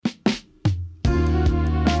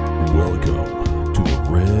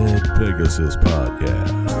Pegasus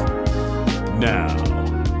Podcast. Now,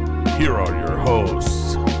 here are your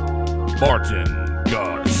hosts, Martin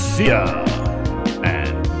Garcia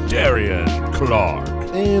and Darian Clark.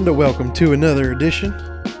 And welcome to another edition,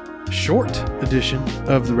 short edition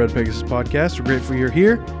of the Red Pegasus Podcast. We're grateful you're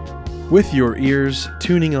here with your ears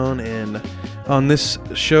tuning on, and on this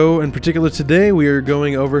show in particular today, we are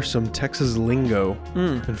going over some Texas lingo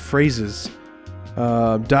and phrases,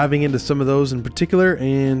 diving into some of those in particular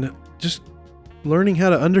and just learning how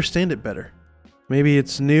to understand it better. Maybe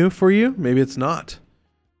it's new for you, maybe it's not,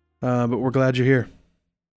 but we're glad you're here.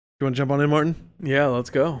 You want to jump on in, Martin? Yeah, let's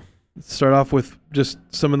go. Let's start off with just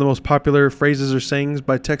some of the most popular phrases or sayings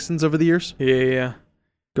by Texans over the years. Yeah.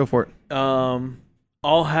 Go for it.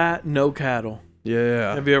 All hat, no cattle.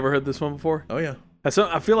 Yeah. Have you ever heard this one before? Oh, yeah.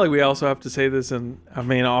 I feel like we also have to say this, and I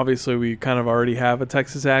mean, obviously we kind of already have a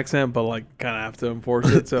Texas accent, but like kind of have to enforce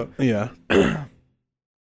it. So Yeah.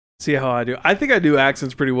 see how I do. I think I do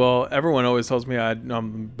accents pretty well. Everyone always tells me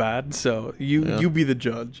I'm bad, so you be the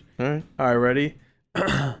judge. All right, ready?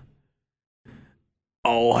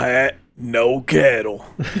 All hat, no cattle.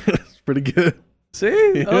 It's pretty good.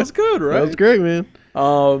 See, that was good, right? That was great, man.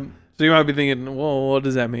 So you might be thinking, well, what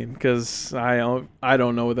does that mean? Because I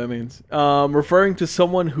don't know what that means. Referring to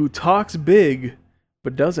someone who talks big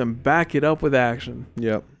but doesn't back it up with action.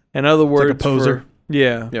 Yep. In other words, like a poser.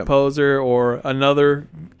 Yep. Poser, or another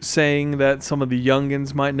saying that some of the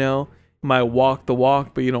youngins might know. You might walk the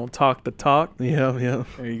walk, but you don't talk the talk. Yeah.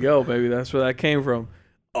 There you go, baby. That's where that came from.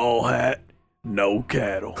 All hat, no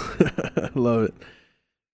cattle. Love it.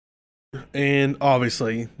 And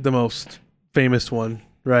obviously, the most famous one,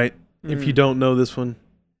 right? If you don't know this one,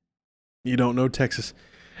 you don't know Texas.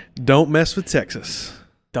 Don't mess with Texas.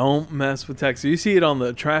 Don't mess with Texas. You see it on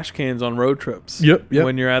the trash cans on road trips. Yep.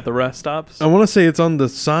 When you're at the rest stops. I want to say it's on the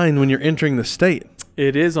sign when you're entering the state.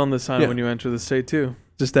 It is on the sign when you enter the state, too.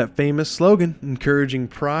 Just that famous slogan, encouraging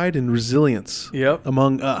pride and resilience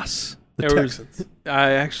among us, the Texans.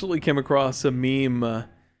 I actually came across a meme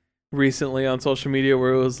recently on social media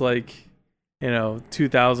where it was like,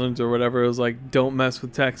 2000s or whatever. It was like, don't mess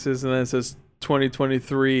with Texas. And then it says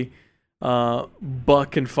 2023,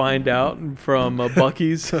 buck and find out from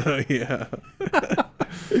Buc-ee's. Yeah.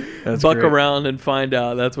 Buck great. Around and find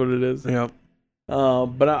out. That's what it is. Yep.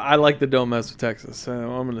 But I like the don't mess with Texas. So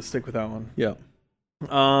I'm going to stick with that one. Yeah.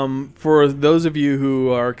 For those of you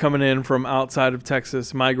who are coming in from outside of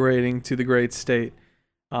Texas, migrating to the great state,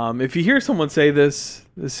 if you hear someone say this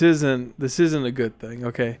isn't a good thing,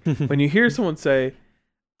 okay? When you hear someone say,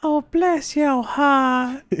 "Oh, bless your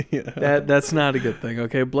heart," that's not a good thing,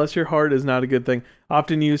 okay? Bless your heart is not a good thing.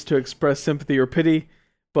 Often used to express sympathy or pity,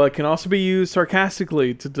 but can also be used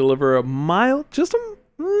sarcastically to deliver a mild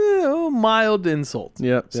insult.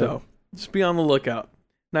 Yep. So just be on the lookout.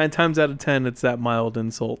 9 times out of 10, it's that mild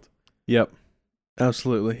insult. Yep.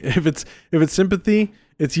 Absolutely. If it's sympathy,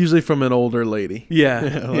 it's usually from an older lady.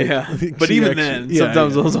 Yeah. But even then,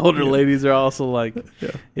 sometimes those older ladies are also like,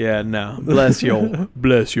 no. Bless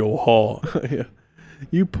your heart. Yeah.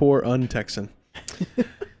 You poor un-Texan.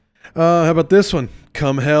 How about this one?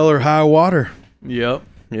 Come hell or high water. Yep.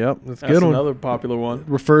 That's a good That's one. another popular one.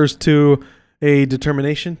 Refers to a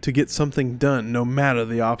determination to get something done, no matter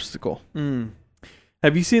the obstacle.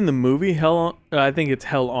 Have you seen the movie I think it's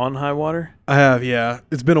Hell on High Water? I have, yeah.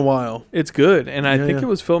 It's been a while. It's good, and I think it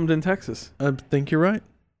was filmed in Texas. I think you're right.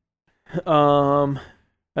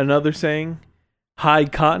 Another saying, high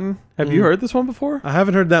cotton. Have you heard this one before? I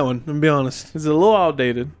haven't heard that one, I'm gonna be honest. It's a little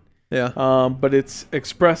outdated. Yeah. But it's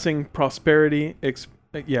expressing prosperity,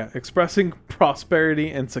 expressing prosperity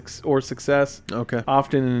and or success. Okay.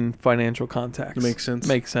 Often in financial context. It makes sense.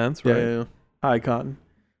 Makes sense, right? Yeah. High cotton.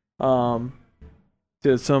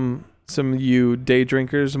 To some of you day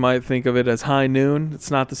drinkers might think of it as high noon. It's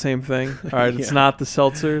not the same thing. All right, It's not the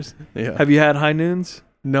seltzers. Yeah. Have you had high noons?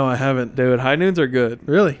 No, I haven't. Dude, high noons are good.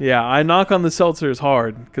 Really? Yeah, I knock on the seltzers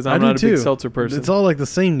hard because I'm not a big seltzer person. It's all like the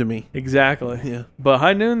same to me. Exactly. Yeah. But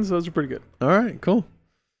high noons, those are pretty good. All right, cool.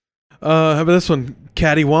 How about this one?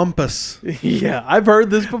 Cattywampus. Yeah, I've heard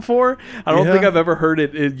this before. I don't think I've ever heard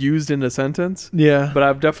it used in a sentence. Yeah. But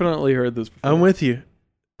I've definitely heard this before. I'm with you.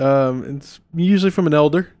 It's usually from an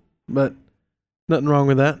elder, but nothing wrong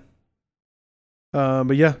with that.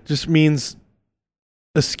 But yeah, just means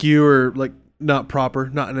askew or like not proper,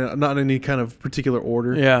 not in any kind of particular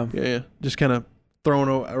order. Yeah. Just kind of thrown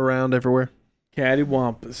around everywhere.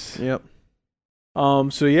 Cattywampus. Yep.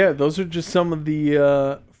 So yeah, those are just some of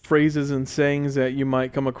the phrases and sayings that you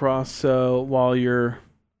might come across while you're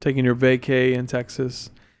taking your vacay in Texas,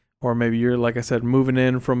 or maybe you're, like I said, moving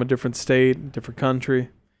in from a different state, different country.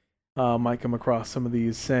 might come across some of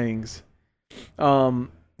these sayings.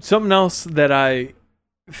 Something else that I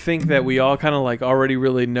think that we all kind of like already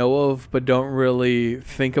really know of, but don't really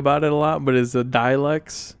think about it a lot, but is the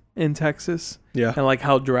dialects in Texas. Yeah. And like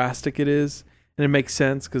how drastic it is. And it makes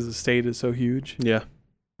sense because the state is so huge. Yeah.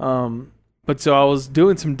 But so I was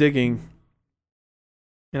doing some digging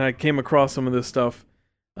and I came across some of this stuff.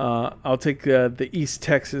 I'll take the East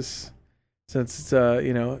Texas since it's,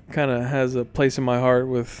 kind of has a place in my heart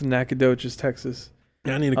with Nacogdoches, Texas.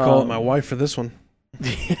 I need to call up my wife for this one.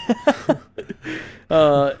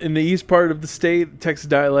 In the east part of the state, Texas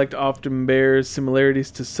dialect often bears similarities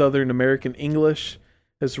to Southern American English.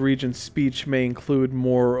 This region's speech may include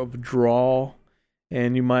more of drawl,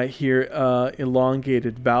 and you might hear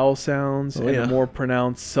elongated vowel sounds and a more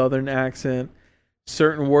pronounced Southern accent.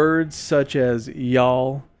 Certain words such as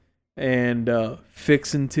y'all and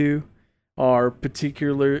fixin' to are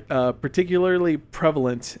particularly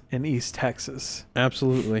prevalent in East Texas.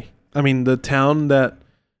 Absolutely. I mean, the town that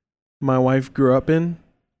my wife grew up in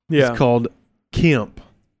is called Kemp.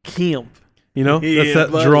 Kemp. You know, that's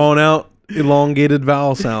that drawn out, elongated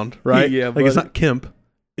vowel sound, right? Like it's not Kemp,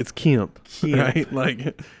 it's Kemp. Right? Like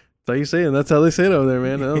that's how you say it. And that's how they say it over there,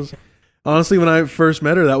 man. That was honestly when I first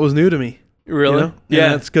met her, that was new to me. Really? You know? Yeah.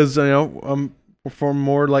 And that's because I'm from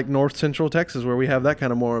more like north central Texas where we have that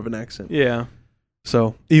kind of more of an accent. Yeah.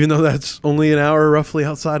 So even though that's only an hour roughly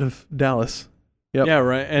outside of Dallas. Yep. Yeah,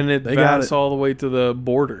 right. And it vasts all the way to the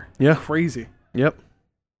border. Yeah. Crazy. Yep.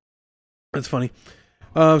 That's funny.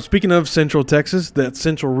 Speaking of Central Texas, that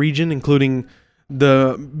central region, including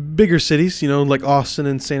the bigger cities, like Austin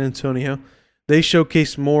and San Antonio, they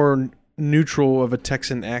showcase more neutral of a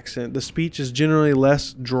Texan accent. The speech is generally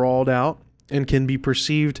less drawled out and can be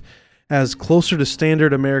perceived as closer to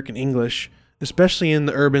standard American English, especially in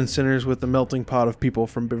the urban centers with the melting pot of people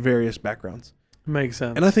from various backgrounds. Makes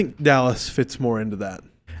sense. And I think Dallas fits more into that.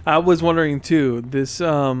 I was wondering too. This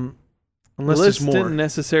Unless list there's more. didn't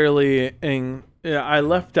necessarily. I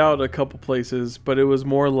left out a couple places, but it was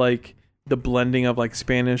more like the blending of like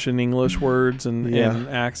Spanish and English words and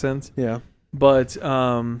accents. Yeah. But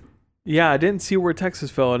I didn't see where Texas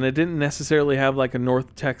fell, and it didn't necessarily have like a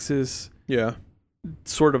North Texas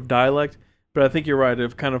sort of dialect. But I think you're right.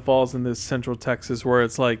 It kind of falls in this Central Texas where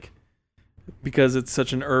it's like, because it's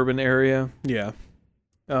such an urban area. Yeah.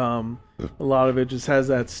 A lot of it just has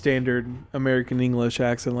that standard American English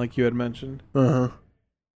accent like you had mentioned. Uh-huh.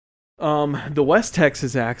 The West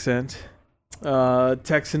Texas accent,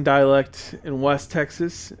 Texan dialect in West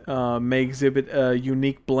Texas, may exhibit a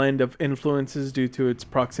unique blend of influences due to its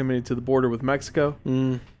proximity to the border with Mexico.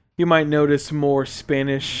 You might notice more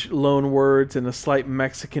Spanish loan words and a slight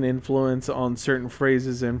Mexican influence on certain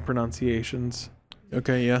phrases and pronunciations.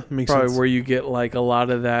 Okay, yeah, makes Probably sense. where you get like a lot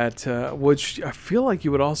of that, which I feel like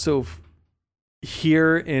you would also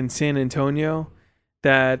hear in San Antonio.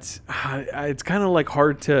 That it's kind of like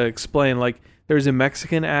hard to explain. Like there's a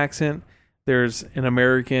Mexican accent, there's an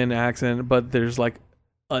American accent, but there's like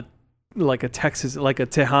a Texas, like a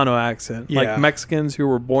Tejano accent, like Mexicans who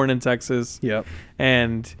were born in Texas. Yep.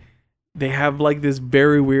 And they have like this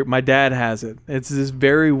very weird, my dad has it. It's this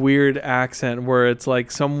very weird accent where it's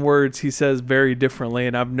like some words he says very differently,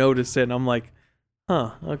 and I've noticed it and I'm like,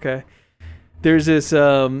 huh, okay. There's this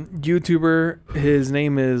YouTuber, his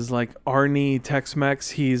name is like Arnie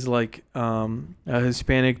Tex-Mex. He's like a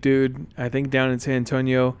Hispanic dude, I think down in San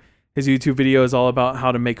Antonio. His YouTube video is all about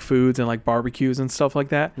how to make foods and like barbecues and stuff like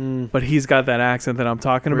that. But he's got that accent that I'm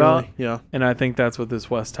talking about. Yeah. And I think that's what this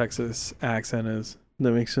West Texas accent is.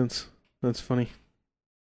 That makes sense. That's funny.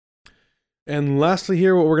 And lastly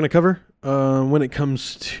here, what we're going to cover when it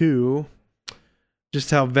comes to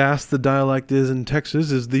just how vast the dialect is in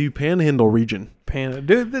Texas is the Panhandle region.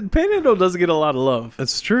 Dude, the Panhandle doesn't get a lot of love.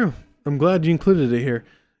 That's true. I'm glad you included it here.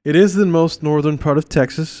 It is the most northern part of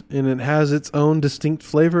Texas, and it has its own distinct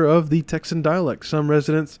flavor of the Texan dialect. Some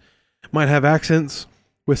residents might have accents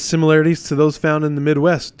with similarities to those found in the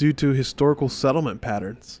Midwest due to historical settlement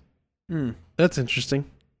patterns. That's interesting.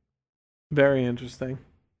 Very interesting.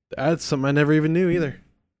 That's something I never even knew either.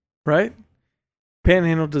 Right?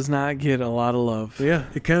 Panhandle does not get a lot of love. Yeah,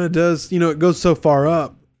 it kind of does. It goes so far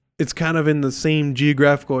up. It's kind of in the same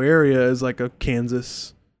geographical area as like a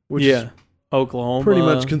Kansas, which is Oklahoma. pretty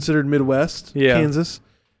much considered Midwest, Kansas.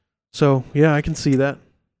 So, yeah, I can see that.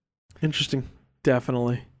 Interesting.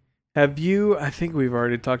 Definitely. I think we've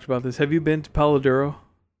already talked about this. Have you been to Palo Duro?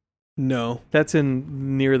 No. That's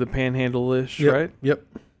near the Panhandle-ish, right? Yep.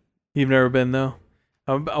 You've never been, though?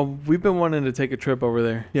 We've been wanting to take a trip over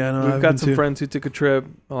there. Yeah, no, We've got some friends who took a trip.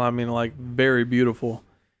 Well, I mean, like, very beautiful.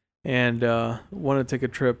 and want to take a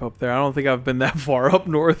trip up there. I don't think I've been that far up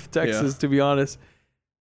north Texas, to be honest.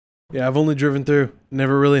 Yeah, I've only driven through.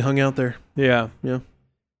 Never really hung out there. Yeah. Yeah.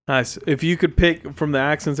 Nice. If you could pick from the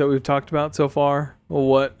accents that we've talked about so far,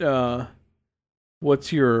 what's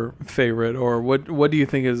your favorite, or what do you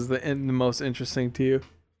think is the most interesting to you?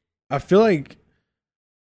 I feel like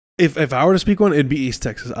if I were to speak one, it'd be East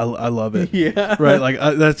Texas. I love it. Yeah. Right. Like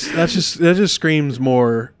that just screams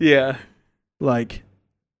more. Yeah. Like,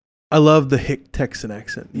 I love the hick Texan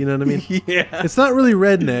accent. You know what I mean? Yeah. It's not really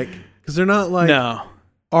redneck because they're not like No.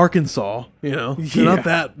 Arkansas. You know, they're not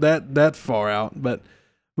that far out. But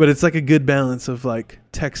it's like a good balance of like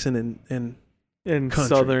Texan and country.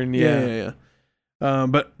 Southern. Yeah.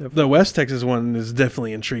 But the West Texas one is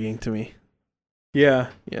definitely intriguing to me. Yeah,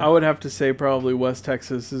 I would have to say probably West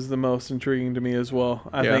Texas is the most intriguing to me as well.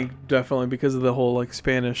 I think definitely because of the whole like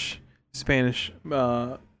Spanish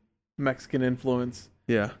Mexican influence.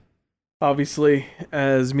 Yeah. Obviously,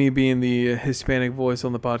 as me being the Hispanic voice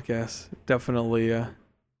on the podcast, definitely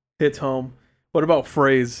hits home. What about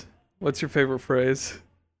phrase? What's your favorite phrase?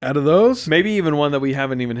 Out of those? Maybe even one that we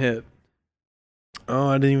haven't even hit. Oh,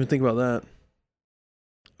 I didn't even think about that.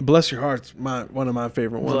 Bless your heart's one of my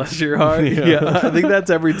favorite ones. Bless your heart. Yeah. I think that's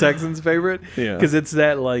every Texan's favorite. Yeah. Because it's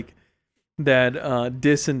that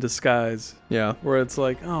diss in disguise. Yeah. Where it's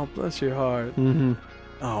like, oh, bless your heart. Mm-hmm.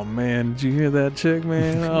 Oh, man. Did you hear that chick,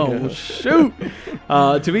 man? Oh, shoot.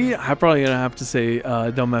 To me, I'm probably going to have to say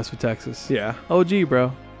don't mess with Texas. Yeah. OG,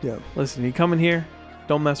 bro. Yeah. Listen, you coming here,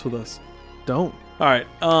 don't mess with us. Don't. All right.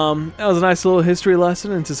 That was a nice little history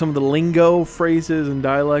lesson into some of the lingo, phrases, and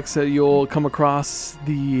dialects that you'll come across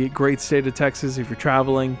the great state of Texas if you're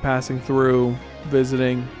traveling, passing through,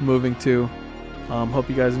 visiting, moving to. Hope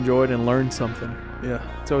you guys enjoyed and learned something. Yeah.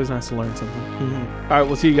 It's always nice to learn something. Mm-hmm. All right.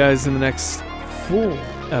 We'll see you guys in the next full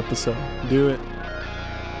episode. Do it.